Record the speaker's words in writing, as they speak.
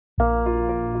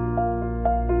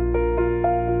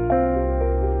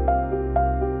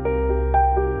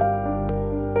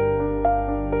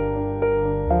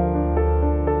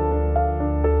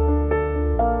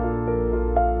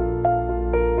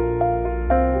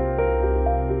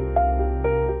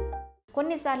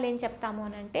కొన్నిసార్లు ఏం చెప్తాము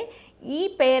అని అంటే ఈ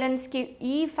పేరెంట్స్కి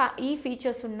ఈ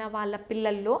ఫీచర్స్ ఉన్న వాళ్ళ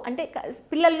పిల్లల్లో అంటే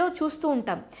పిల్లల్లో చూస్తూ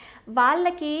ఉంటాం,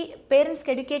 వాళ్ళకి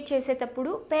పేరెంట్స్కి ఎడ్యుకేట్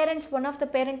చేసేటప్పుడు parents one of the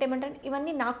parent ఏమంటారు,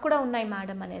 ఇవన్నీ నాకు కూడా ఉన్నాయి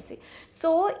మేడం అనేసి.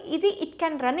 సో ఇది it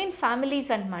can run in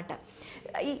families అనమాట.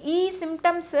 ఈ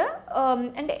సిమ్టమ్స్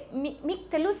అంటే మీకు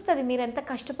తెలుస్తుంది మీరు ఎంత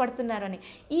కష్టపడుతున్నారని.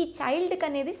 ఈ చైల్డ్కి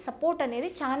అనేది సపోర్ట్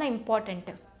అనేది చాలా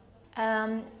ఇంపార్టెంట్.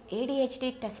 ADHD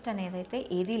టెస్ట్ అనేది అయితే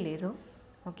ఏదీ లేదు.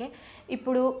 ఓకే,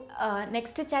 ఇప్పుడు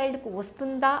నెక్స్ట్ చైల్డ్కు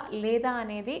వస్తుందా లేదా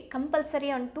అనేది కంపల్సరీ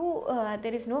అంటూ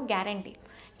దెర్ ఈజ్ నో గ్యారంటీ.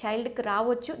 చైల్డ్కి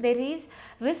రావచ్చు, దెర్ ఈజ్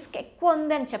రిస్క్ ఎక్కువ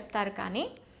ఉందని చెప్తారు, కానీ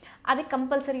అది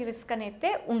కంపల్సరీ రిస్క్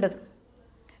అనేది ఉండదు.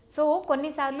 సో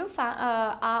కొన్నిసార్లు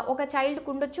ఒక చైల్డ్కి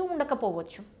ఉండొచ్చు,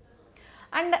 ఉండకపోవచ్చు,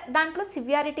 అండ్ దాంట్లో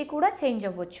సివియారిటీ కూడా చేంజ్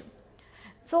అవ్వచ్చు.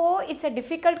 So it's a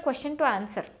difficult question to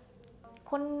answer.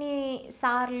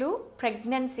 కొన్నిసార్లు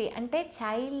ప్రెగ్నెన్సీ అంటే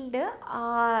చైల్డ్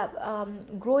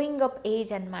గ్రోయింగ్ అప్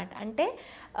ఏజ్ అనమాట, అంటే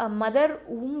మదర్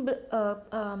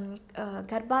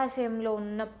గర్భాశయంలో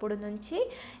ఉన్నప్పుడు నుంచి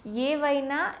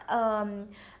ఏవైనా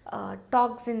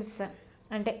టాక్సిన్స్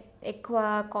అంటే ఎక్కువ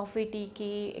కాఫీ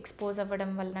టీకి ఎక్స్పోజ్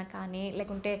అవ్వడం వలన కానీ,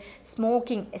 లేకుంటే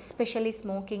స్మోకింగ్ ఎస్పెషలీ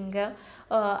స్మోకింగ్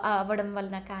అవ్వడం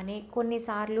వలన కానీ,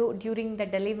 కొన్నిసార్లు డ్యూరింగ్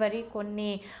ద డెలివరీ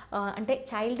అంటే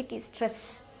చైల్డ్కి స్ట్రెస్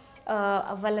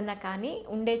వలన కానీ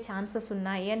ఉండే ఛాన్సెస్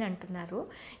ఉన్నాయి అని అంటున్నారు.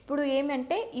 ఇప్పుడు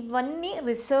ఏమంటే ఇవన్నీ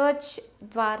రీసెర్చ్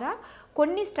ద్వారా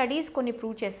కొన్ని స్టడీస్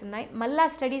ప్రూవ్ చేస్తున్నాయి, మళ్ళీ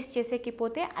స్టడీస్ చేసేకి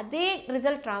పోతే అదే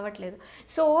రిజల్ట్ రావట్లేదు.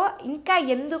 సో ఇంకా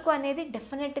ఎందుకు అనేది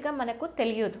డెఫినెట్గా మనకు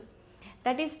తెలియదు.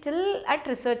 That is still at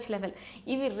research level.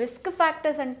 ఇవి రిస్క్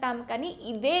ఫ్యాక్టర్స్ అంటాం, కానీ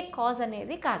ఇదే కాజ్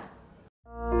అనేది కాదు.